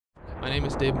My name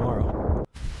is Dave Morrow.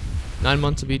 9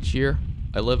 months of each year,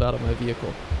 I live out of my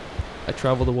vehicle. I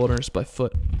travel the wilderness by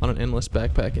foot on an endless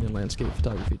backpacking and landscape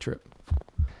photography trip.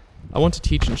 I want to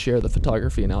teach and share the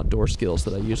photography and outdoor skills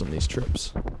that I use on these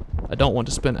trips. I don't want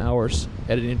to spend hours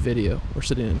editing video or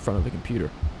sitting in front of a computer,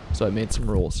 so I made some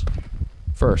rules.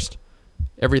 First,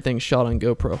 everything's shot on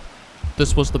GoPro.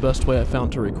 This was the best way I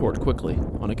found to record quickly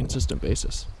on a consistent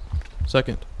basis.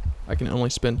 Second, I can only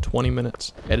spend 20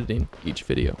 minutes editing each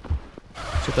video.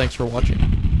 So thanks for watching,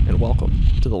 and welcome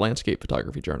to the Landscape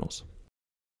Photography Journals.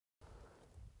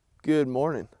 Good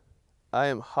morning. I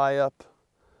am high up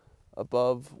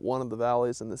above one of the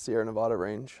valleys in the Sierra Nevada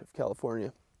range of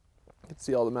California. You can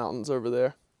see all the mountains over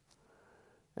there.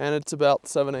 And it's about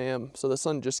 7 a.m., so the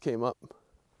sun just came up.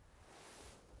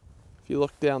 If you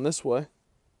look down this way,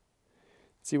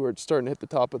 see where it's starting to hit the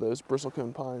top of those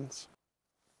bristlecone pines.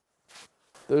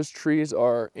 Those trees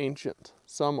are ancient.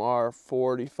 Some are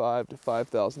 45 to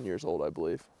 5,000 years old, I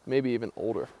believe. Maybe even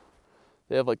older.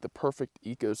 They have like the perfect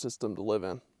ecosystem to live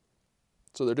in.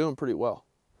 So they're doing pretty well.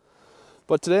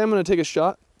 But today I'm going to take a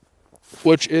shot,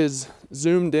 which is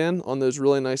zoomed in on those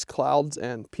really nice clouds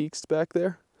and peaks back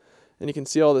there. And you can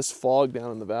see all this fog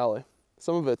down in the valley.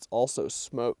 Some of it's also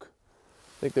smoke.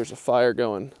 I think there's a fire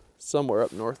going somewhere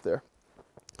up north there.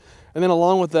 And then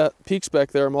along with that peaks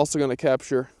back there, I'm also going to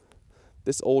capture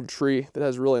this old tree that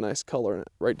has really nice color in it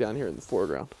right down here in the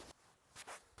foreground.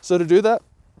 So to do that,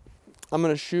 I'm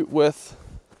going to shoot with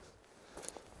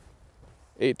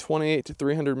a 28 to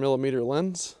 300 millimeter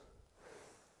lens,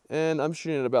 and I'm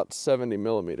shooting at about 70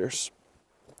 millimeters.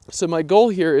 So my goal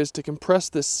here is to compress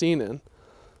this scene in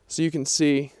so you can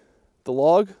see the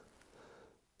log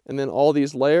and then all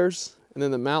these layers, and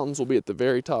then the mountains will be at the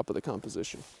very top of the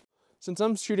composition. Since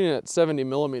I'm shooting at 70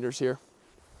 millimeters here,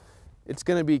 it's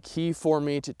going to be key for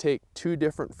me to take two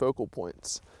different focal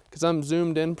points because I'm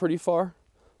zoomed in pretty far,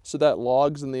 so that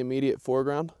log's in the immediate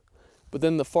foreground. But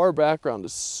then the far background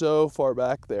is so far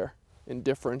back there and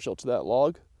differential to that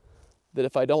log that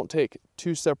if I don't take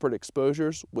two separate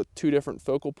exposures with two different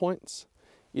focal points,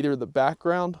 either the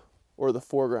background or the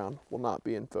foreground will not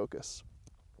be in focus.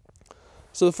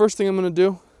 So the first thing I'm going to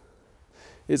do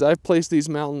is I've placed these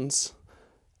mountains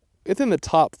within the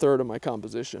top third of my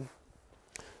composition.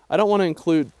 I don't want to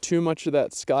include too much of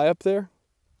that sky up there,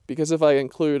 because if I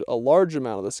include a large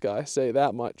amount of the sky, say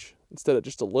that much, instead of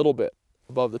just a little bit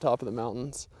above the top of the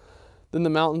mountains, then the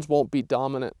mountains won't be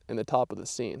dominant in the top of the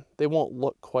scene. They won't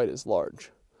look quite as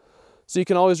large. So you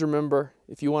can always remember,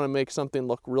 if you want to make something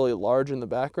look really large in the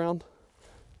background,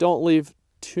 don't leave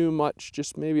too much,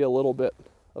 just maybe a little bit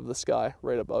of the sky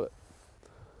right above it.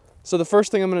 So the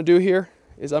first thing I'm going to do here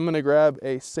is I'm going to grab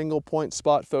a single point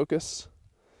spot focus,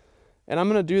 and I'm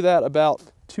going to do that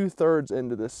about 2/3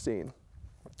 into this scene.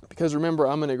 Because remember,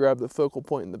 I'm going to grab the focal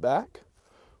point in the back,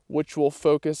 which will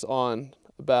focus on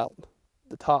about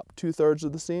the top 2/3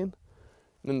 of the scene.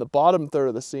 And then the bottom third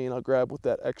of the scene, I'll grab with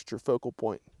that extra focal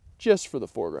point, just for the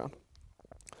foreground.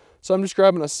 So I'm just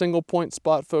grabbing a single point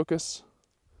spot focus,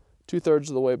 2/3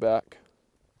 of the way back.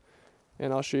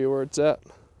 And I'll show you where it's at,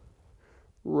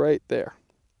 right there.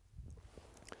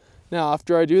 Now,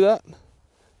 after I do that,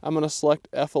 I'm going to select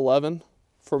F11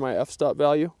 for my f-stop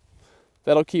value.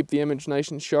 That'll keep the image nice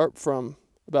and sharp from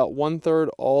about 1/3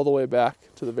 all the way back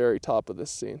to the very top of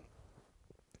this scene.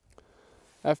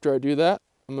 After I do that,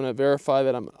 I'm going to verify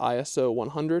that I'm at ISO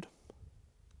 100.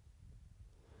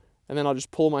 And then I'll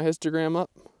just pull my histogram up.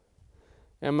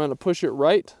 And I'm going to push it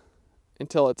right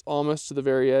until it's almost to the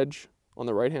very edge on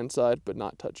the right-hand side, but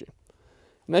not touching.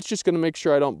 And that's just going to make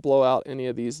sure I don't blow out any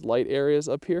of these light areas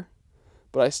up here,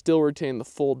 but I still retain the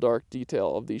full dark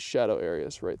detail of these shadow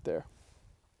areas right there.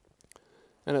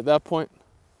 And at that point,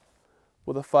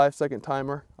 with a 5-second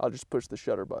timer, I'll just push the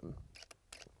shutter button.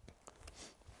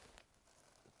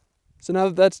 So now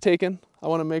that that's taken, I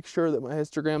want to make sure that my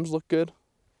histograms look good.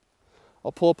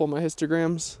 I'll pull up on my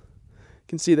histograms. You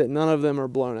can see that none of them are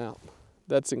blown out.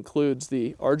 That includes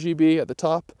the RGB at the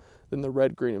top, then the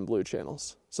red, green, and blue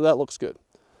channels. So that looks good.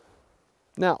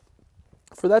 Now,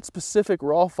 for that specific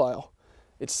raw file,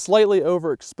 it's slightly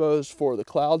overexposed for the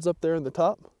clouds up there in the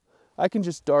top. I can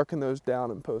just darken those down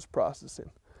in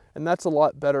post-processing. And that's a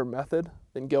lot better method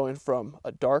than going from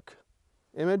a dark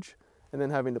image and then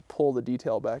having to pull the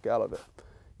detail back out of it.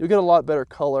 You'll get a lot better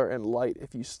color and light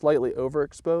if you slightly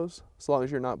overexpose, as long as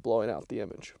you're not blowing out the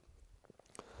image.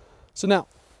 So now,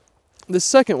 this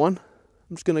second one,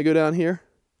 I'm just going to go down here,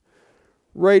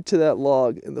 right to that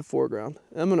log in the foreground.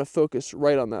 And I'm going to focus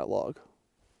right on that log.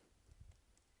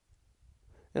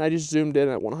 And I just zoomed in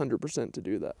at 100% to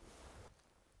do that.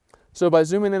 So by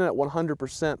zooming in at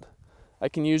 100%, I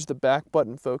can use the back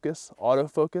button focus,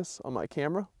 autofocus on my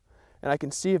camera, and I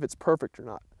can see if it's perfect or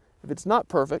not. If it's not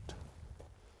perfect,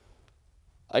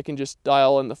 I can just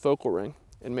dial in the focal ring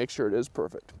and make sure it is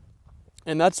perfect.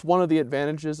 And that's one of the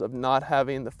advantages of not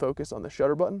having the focus on the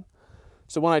shutter button.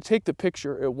 So when I take the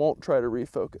picture, it won't try to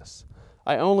refocus.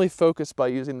 I only focus by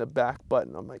using the back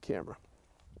button on my camera.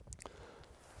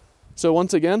 So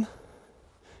once again,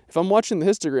 if I'm watching the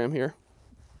histogram here,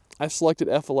 I've selected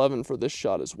f11 for this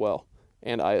shot as well,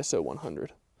 and ISO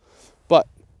 100. But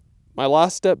my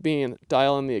last step being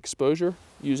dial in the exposure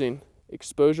using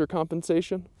exposure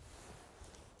compensation.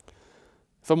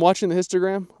 If I'm watching the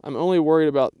histogram, I'm only worried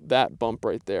about that bump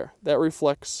right there. That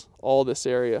reflects all this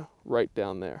area right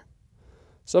down there.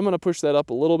 So I'm going to push that up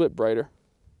a little bit brighter.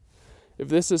 If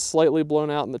this is slightly blown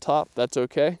out in the top, that's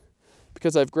okay,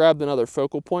 because I've grabbed another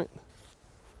focal point.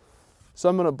 So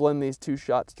I'm going to blend these two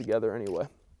shots together anyway.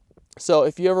 So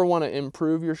if you ever want to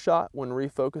improve your shot when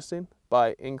refocusing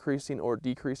by increasing or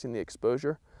decreasing the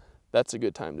exposure, that's a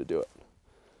good time to do it.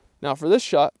 Now for this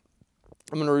shot,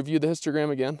 I'm going to review the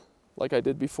histogram again, like I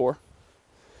did before.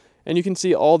 And you can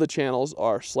see all the channels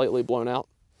are slightly blown out,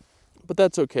 but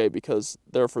that's okay because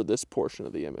they're for this portion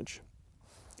of the image.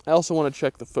 I also want to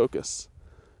check the focus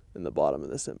in the bottom of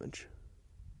this image.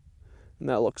 And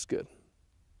that looks good.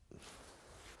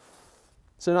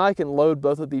 So now I can load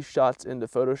both of these shots into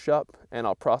Photoshop and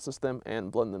I'll process them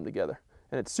and blend them together.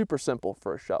 And it's super simple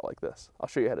for a shot like this. I'll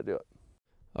show you how to do it.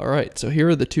 All right, so here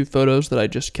are the two photos that I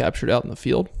just captured out in the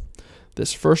field.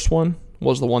 This first one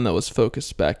was the one that was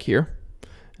focused back here.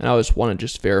 And I always want to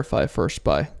just verify first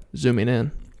by zooming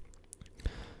in.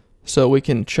 So we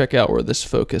can check out where this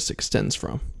focus extends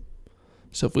from.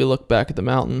 So if we look back at the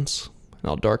mountains, and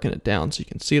I'll darken it down so you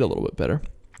can see it a little bit better.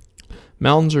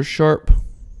 Mountains are sharp.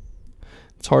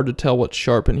 It's hard to tell what's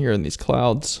sharp in here in these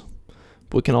clouds,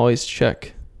 but we can always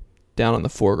check down in the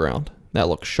foreground. That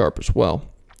looks sharp as well.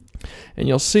 And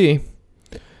you'll see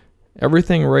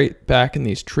everything right back in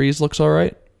these trees looks all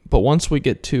right, but once we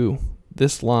get to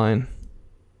this line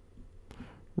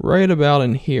right about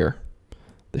in here,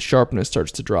 the sharpness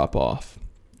starts to drop off.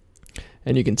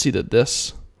 And you can see that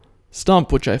this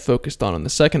stump, which I focused on in the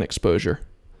second exposure,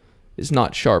 is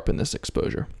not sharp in this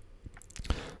exposure.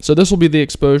 So this will be the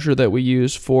exposure that we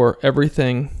use for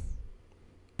everything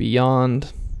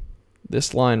beyond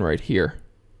this line right here,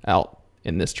 out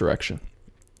in this direction.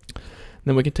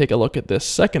 Then we can take a look at this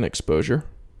second exposure,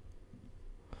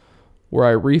 where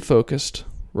I refocused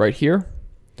right here,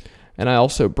 and I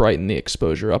also brightened the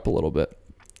exposure up a little bit,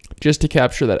 just to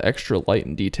capture that extra light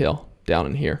and detail down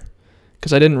in here.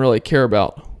 Because I didn't really care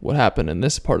about what happened in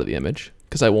this part of the image,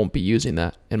 because I won't be using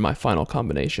that in my final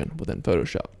combination within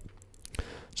Photoshop.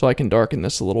 So I can darken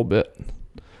this a little bit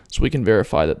so we can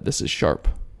verify that this is sharp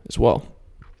as well.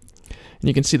 And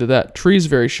you can see that that tree is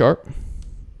very sharp.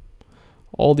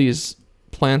 All these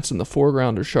plants in the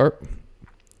foreground are sharp.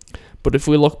 But if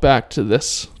we look back to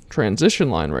this transition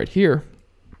line right here,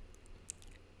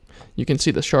 you can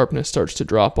see the sharpness starts to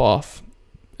drop off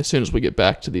as soon as we get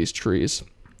back to these trees.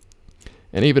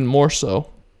 And even more so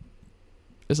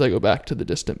as I go back to the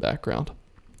distant background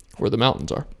where the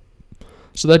mountains are.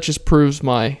 So that just proves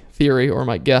my theory or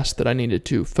my guess that I needed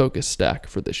to focus stack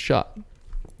for this shot.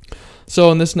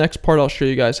 So in this next part, I'll show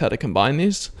you guys how to combine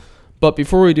these. But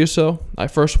before we do so, I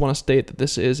first want to state that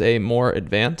this is a more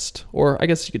advanced, or I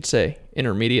guess you could say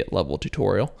intermediate level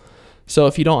tutorial. So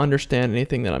if you don't understand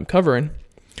anything that I'm covering,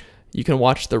 you can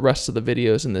watch the rest of the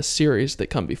videos in this series that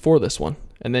come before this one,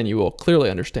 and then you will clearly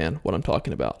understand what I'm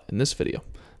talking about in this video.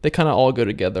 They kind of all go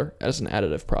together as an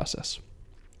additive process.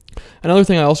 Another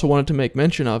thing I also wanted to make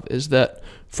mention of is that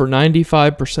for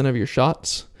 95% of your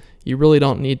shots, you really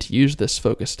don't need to use this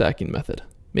focus stacking method,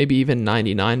 maybe even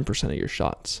 99% of your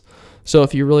shots. So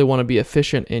if you really want to be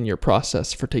efficient in your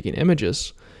process for taking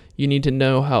images, you need to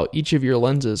know how each of your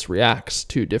lenses reacts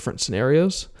to different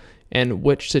scenarios and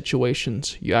which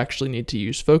situations you actually need to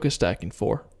use focus stacking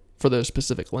for those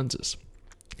specific lenses.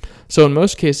 So in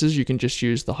most cases, you can just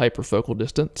use the hyperfocal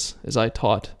distance, as I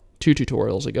taught 2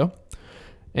 tutorials ago.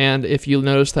 And if you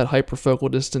notice that hyperfocal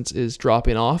distance is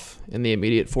dropping off in the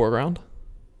immediate foreground,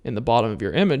 in the bottom of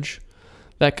your image,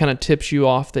 that kind of tips you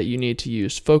off that you need to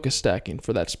use focus stacking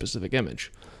for that specific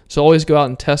image. So always go out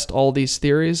and test all these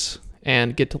theories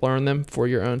and get to learn them for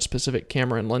your own specific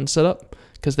camera and lens setup,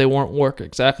 because they won't work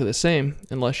exactly the same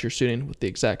unless you're shooting with the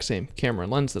exact same camera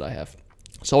and lens that I have.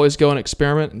 So always go and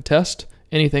experiment and test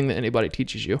anything that anybody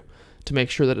teaches you to make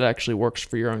sure that it actually works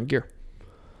for your own gear.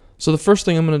 So the first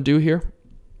thing I'm going to do here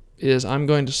is I'm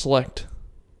going to select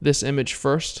this image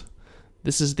first.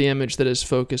 This is the image that is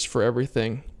focused for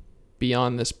everything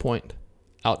beyond this point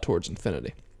out towards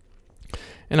infinity.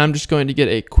 And I'm just going to get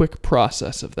a quick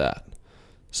process of that.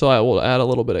 So I will add a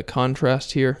little bit of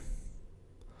contrast here,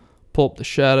 pull up the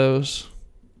shadows,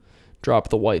 drop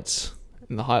the whites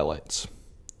and the highlights.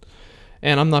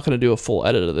 And I'm not going to do a full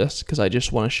edit of this because I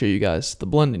just want to show you guys the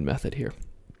blending method here.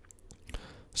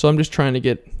 So I'm just trying to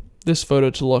get this photo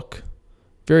to look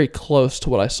very close to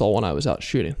what I saw when I was out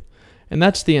shooting. And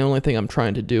that's the only thing I'm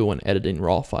trying to do when editing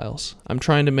raw files. I'm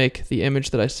trying to make the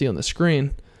image that I see on the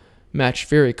screen match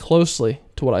very closely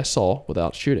to what I saw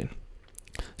without shooting.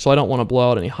 So I don't want to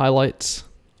blow out any highlights,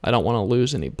 I don't want to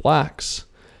lose any blacks,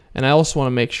 and I also want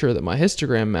to make sure that my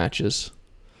histogram matches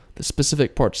the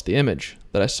specific parts of the image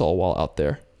that I saw while out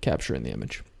there capturing the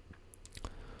image.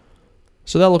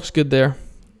 So that looks good there.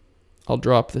 I'll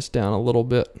drop this down a little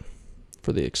bit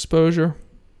for the exposure.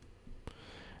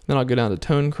 Then I'll go down to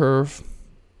tone curve,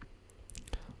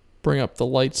 bring up the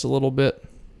lights a little bit,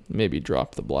 maybe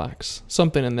drop the blacks.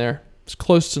 Something in there. It's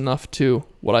close enough to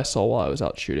what I saw while I was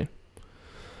out shooting.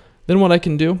 Then what I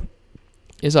can do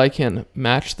is I can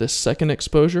match this second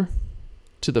exposure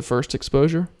to the first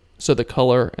exposure, so the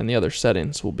color and the other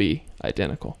settings will be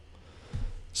identical.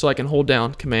 So I can hold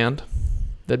down Command,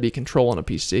 that'd be Control on a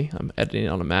PC, I'm editing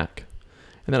on a Mac,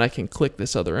 and then I can click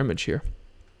this other image here.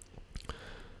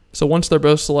 So once they're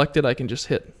both selected, I can just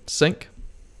hit Sync,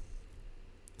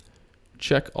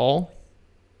 check all,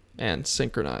 and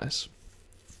synchronize.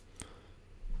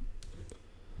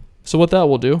 So what that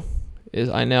will do is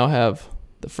I now have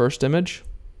the first image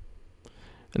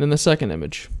and then the second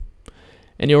image.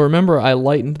 And you'll remember I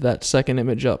lightened that second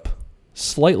image up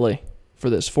slightly for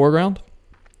this foreground.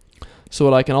 So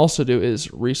what I can also do is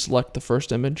reselect the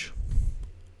first image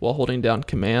while holding down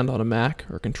Command on a Mac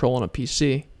or Control on a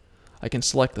PC. I can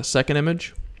select the second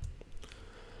image,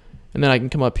 and then I can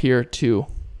come up here to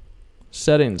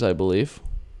Settings, I believe,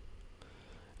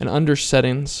 and under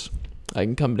Settings I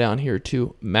can come down here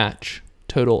to Match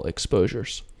Total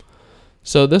Exposures.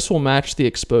 So this will match the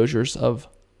exposures of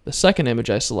the second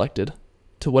image I selected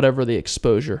to whatever the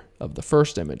exposure of the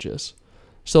first image is.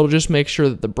 So it'll just make sure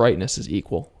that the brightness is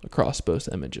equal across both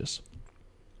images.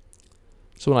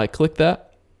 So when I click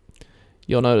that,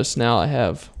 you'll notice now I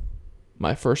have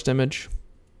my first image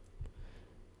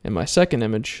and my second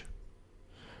image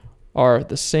are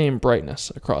the same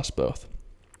brightness across both.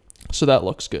 So that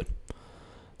looks good.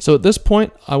 So at this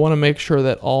point, I want to make sure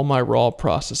that all my raw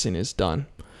processing is done.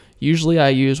 Usually I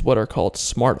use what are called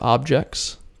smart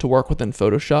objects to work within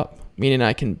Photoshop, meaning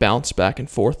I can bounce back and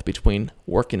forth between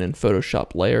working in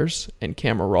Photoshop layers and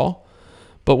Camera Raw.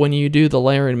 But when you do the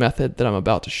layering method that I'm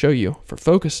about to show you for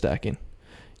focus stacking,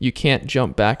 you can't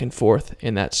jump back and forth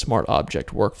in that smart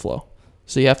object workflow.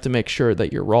 So you have to make sure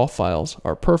that your raw files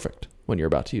are perfect when you're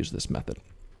about to use this method.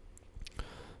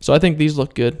 So I think these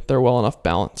look good. They're well enough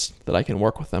balanced that I can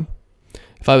work with them.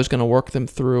 If I was going to work them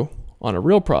through on a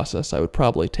real process, I would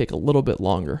probably take a little bit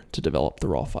longer to develop the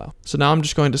raw file. So now I'm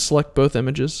just going to select both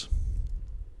images,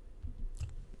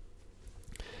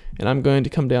 and I'm going to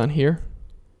come down here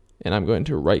and I'm going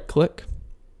to right click.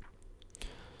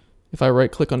 If I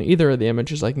right click on either of the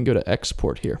images, I can go to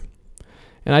export here.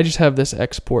 And I just have this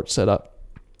export set up.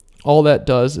 All that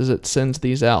does is it sends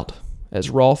these out as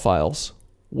raw files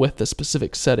with the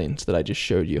specific settings that I just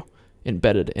showed you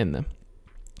embedded in them.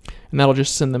 And that'll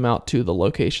just send them out to the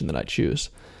location that I choose.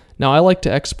 Now I like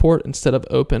to export instead of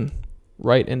open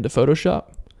right into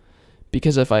Photoshop,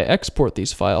 because if I export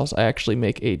these files, I actually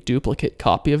make a duplicate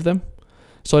copy of them.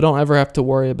 So I don't ever have to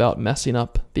worry about messing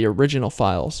up the original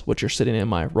files, which are sitting in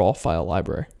my raw file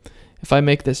library. If I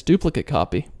make this duplicate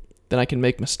copy, then I can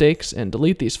make mistakes and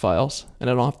delete these files, and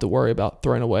I don't have to worry about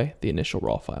throwing away the initial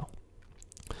raw file.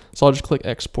 So I'll just click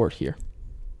export here,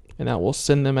 and that will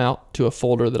send them out to a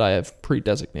folder that I have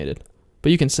pre-designated,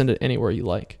 but you can send it anywhere you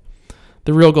like.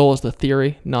 The real goal is the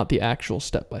theory, not the actual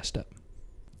step-by-step.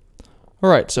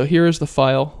 Alright, so here is the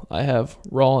file. I have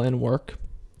raw in work.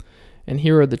 And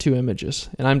here are the two images,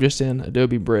 and I'm just in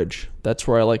Adobe Bridge. That's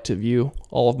where I like to view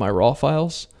all of my raw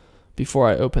files before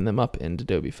I open them up in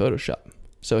Adobe Photoshop.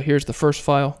 So here's the first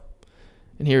file,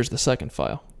 and here's the second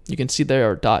file. You can see they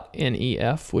are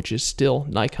 .nef, which is still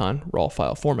Nikon raw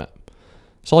file format.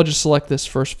 So I'll just select this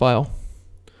first file,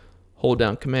 hold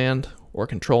down Command or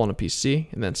Control on a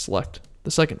PC, and then select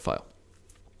the second file.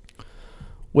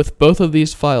 With both of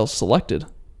these files selected,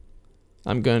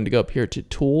 I'm going to go up here to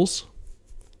Tools,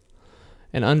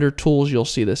 and under Tools you'll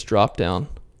see this drop down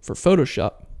for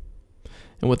Photoshop,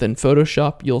 and within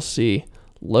Photoshop you'll see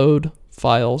Load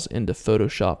Files into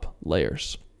Photoshop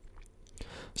Layers.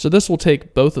 So this will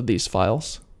take both of these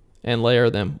files and layer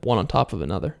them one on top of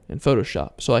another in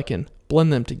Photoshop, so I can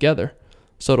blend them together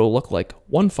so it'll look like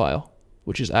one file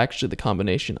which is actually the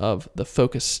combination of the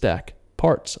focus stack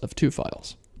parts of two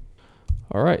files.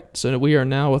 All right, so we are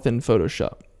now within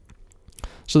Photoshop.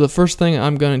 So the first thing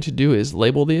I'm going to do is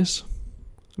label these.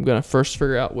 I'm going to first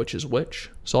figure out which is which.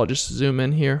 So I'll just zoom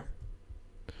in here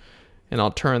and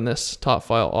I'll turn this top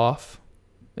file off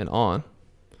and on.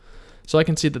 So I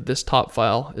can see that this top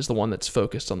file is the one that's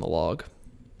focused on the log.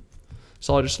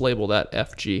 So I'll just label that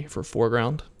FG for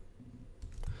foreground.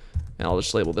 And I'll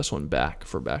just label this one back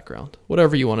for background.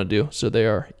 Whatever you want to do so they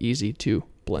are easy to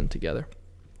blend together.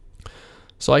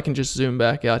 So I can just zoom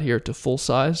back out here to full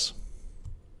size.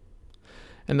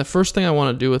 And the first thing I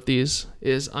want to do with these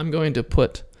is I'm going to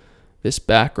put this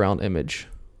background image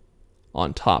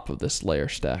on top of this layer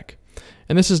stack.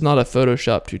 And this is not a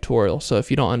Photoshop tutorial, so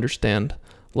if you don't understand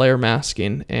layer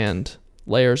masking and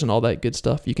layers and all that good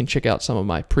stuff, you can check out some of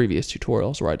my previous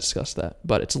tutorials where I discuss that.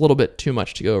 But it's a little bit too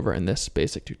much to go over in this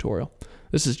basic tutorial.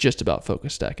 This is just about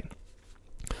focus stacking.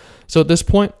 So at this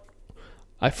point,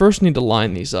 I first need to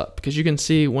line these up because you can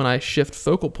see when I shift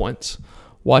focal points,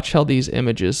 watch how these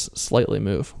images slightly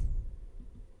move.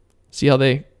 See how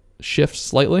they shift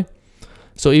slightly?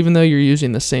 So even though you're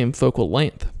using the same focal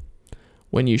length,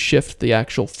 when you shift the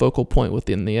actual focal point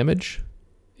within the image,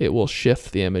 it will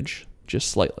shift the image just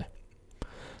slightly.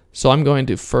 So I'm going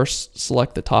to first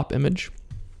select the top image,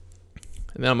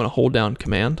 and then I'm going to hold down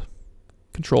Command,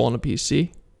 Control on a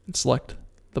PC, and select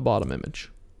the bottom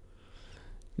image.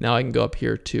 Now I can go up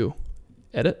here to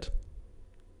Edit,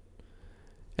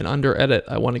 and under Edit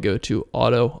I want to go to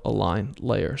Auto Align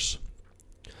Layers.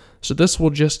 So this will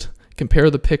just compare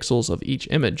the pixels of each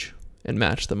image and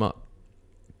match them up.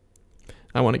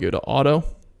 I want to go to Auto.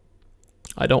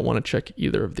 I don't want to check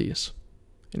either of these.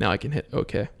 And now I can hit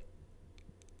OK.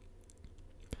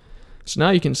 So now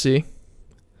you can see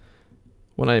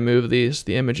when I move these,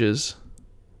 the images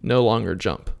no longer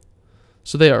jump.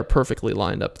 So they are perfectly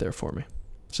lined up there for me.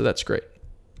 So that's great.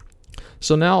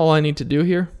 So now all I need to do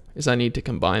here is I need to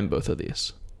combine both of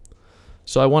these.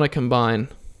 So I want to combine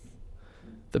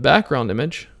the background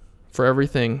image for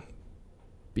everything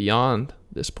beyond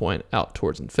this point out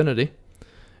towards infinity,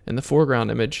 and the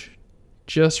foreground image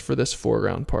just for this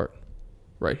foreground part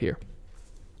right here.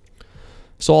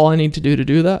 So all I need to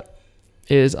do that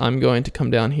is I'm going to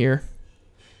come down here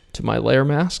to my layer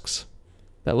masks,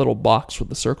 that little box with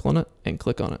the circle in it, and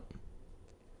click on it.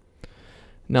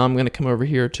 Now I'm going to come over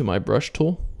here to my brush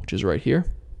tool, which is right here,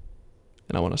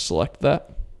 and I want to select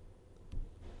that.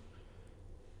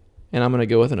 And I'm going to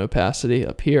go with an opacity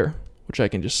up here, which I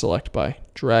can just select by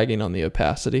dragging on the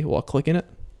opacity while clicking it,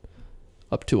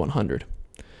 up to 100.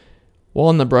 While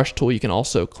in the brush tool, you can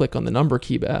also click on the number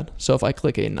keypad. So if I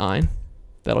click a 9,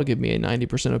 that'll give me a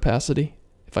 90% opacity.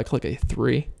 If I click a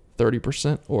 3,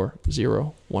 30%, or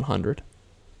 0, 100,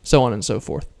 so on and so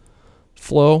forth.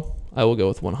 Flow, I will go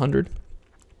with 100.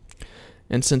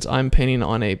 And since I'm painting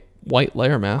on a white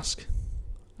layer mask,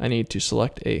 I need to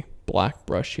select a black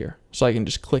brush here. So I can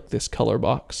just click this color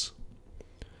box,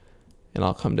 and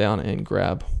I'll come down and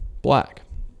grab black.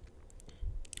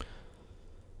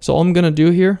 So all I'm going to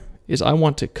do here is I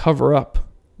want to cover up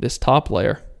this top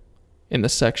layer in the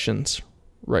sections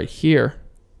right here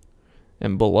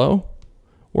and below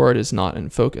where it is not in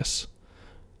focus.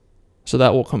 So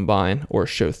that will combine or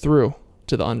show through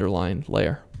to the underlying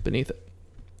layer beneath it.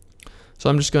 So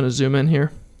I'm just going to zoom in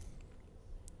here.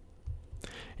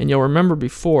 And you'll remember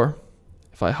before,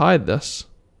 if I hide this,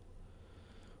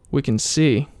 we can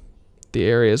see the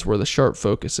areas where the sharp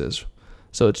focus is.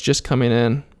 So it's just coming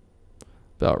in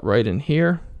about right in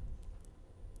here,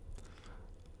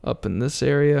 up in this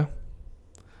area.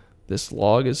 This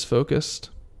log is focused,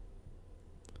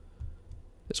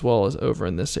 as well as over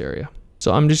in this area.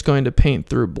 So I'm just going to paint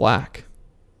through black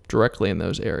directly in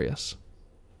those areas.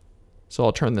 So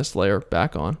I'll turn this layer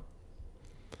back on.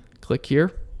 Click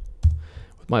here.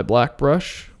 With my black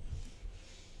brush,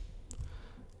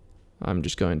 I'm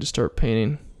just going to start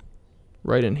painting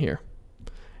right in here.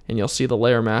 And you'll see the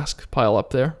layer mask pile up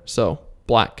there. So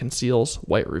black conceals,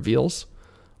 white reveals.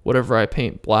 Whatever I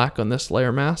paint black on this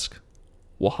layer mask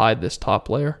will hide this top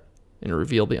layer and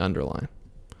reveal the underline.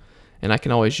 And I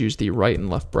can always use the right and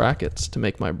left brackets to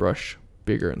make my brush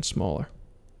bigger and smaller.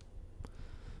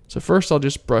 So first I'll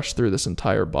just brush through this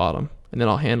entire bottom, and then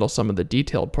I'll handle some of the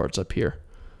detailed parts up here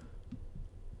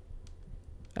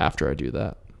after I do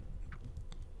that.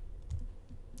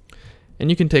 And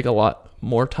you can take a lot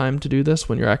more time to do this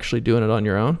when you're actually doing it on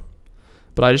your own,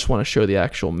 but I just want to show the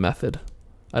actual method.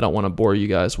 I don't want to bore you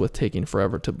guys with taking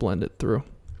forever to blend it through.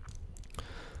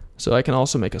 So I can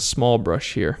also make a small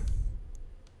brush here.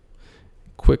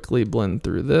 Quickly blend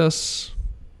through this,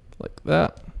 like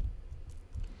that.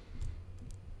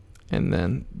 and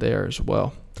then there as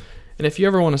well. And if you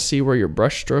ever want to see where your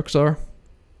brush strokes are,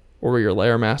 or where your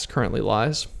layer mask currently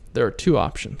lies, there are two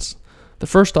options. The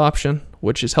first option,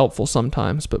 which is helpful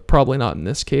sometimes, but probably not in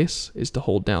this case, is to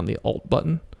hold down the Alt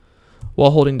button.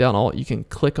 While holding down Alt, you can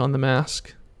click on the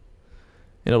mask,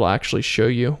 and it'll actually show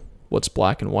you what's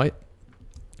black and white.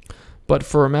 But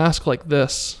for a mask like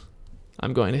this,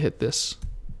 I'm going to hit this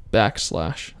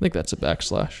backslash. I think that's a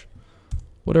backslash.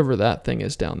 Whatever that thing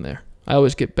is down there. I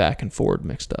always get back and forward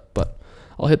mixed up, but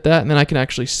I'll hit that, and then I can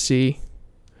actually see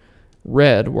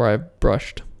red where I've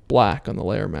brushed black on the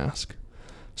layer mask.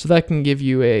 So that can give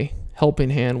you a helping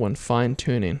hand when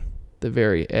fine-tuning the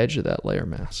very edge of that layer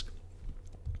mask.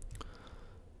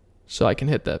 So I can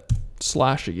hit that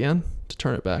slash again to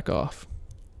turn it back off.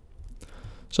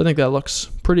 So I think that looks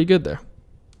pretty good there.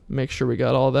 Make sure we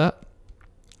got all that.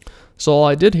 So all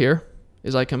I did here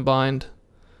is I combined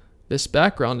this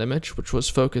background image, which was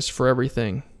focused for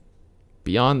everything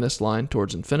beyond this line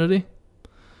towards infinity,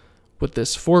 with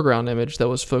this foreground image that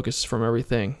was focused from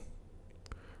everything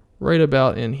right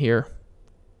about in here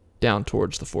down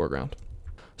towards the foreground.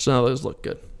 So now those look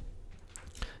good.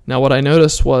 Now what I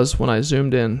noticed was when I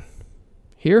zoomed in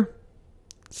here,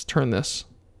 let's turn this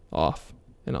off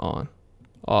and on,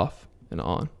 off and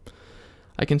on.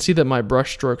 I can see that my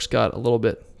brush strokes got a little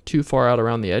bit too far out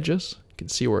around the edges. You can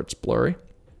see where it's blurry.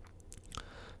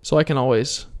 So I can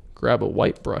always grab a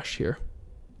white brush here.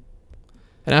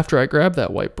 And after I grab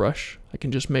that white brush, I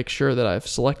can just make sure that I've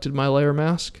selected my layer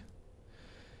mask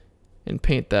and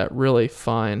paint that really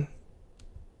fine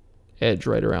edge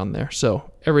right around there.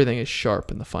 So everything is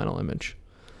sharp in the final image.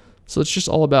 So it's just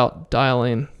all about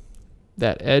dialing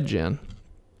that edge in.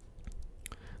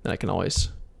 Then I can always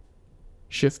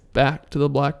shift back to the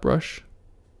black brush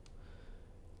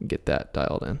and get that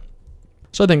dialed in.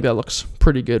 So I think that looks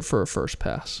pretty good for a first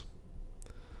pass.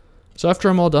 So after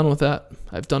I'm all done with that,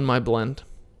 I've done my blend.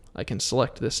 I can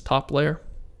select this top layer.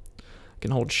 I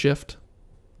can hold shift,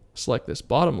 select this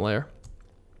bottom layer,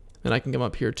 and I can come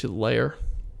up here to layer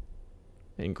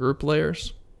and group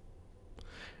layers.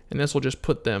 And this will just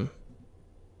put them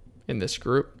in this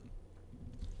group.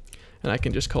 And I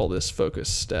can just call this focus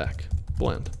stack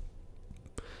blend.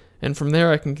 And from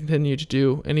there I can continue to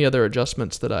do any other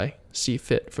adjustments that I see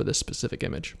fit for this specific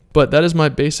image. But that is my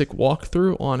basic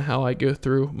walkthrough on how I go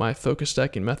through my focus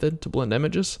stacking method to blend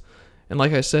images. And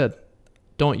like I said,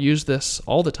 don't use this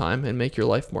all the time and make your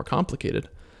life more complicated,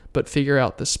 but figure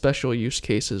out the special use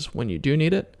cases when you do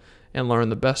need it and learn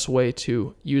the best way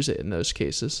to use it in those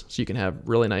cases so you can have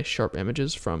really nice sharp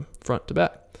images from front to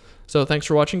back. So thanks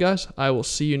for watching, guys. I will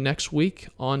see you next week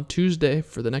on Tuesday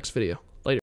for the next video.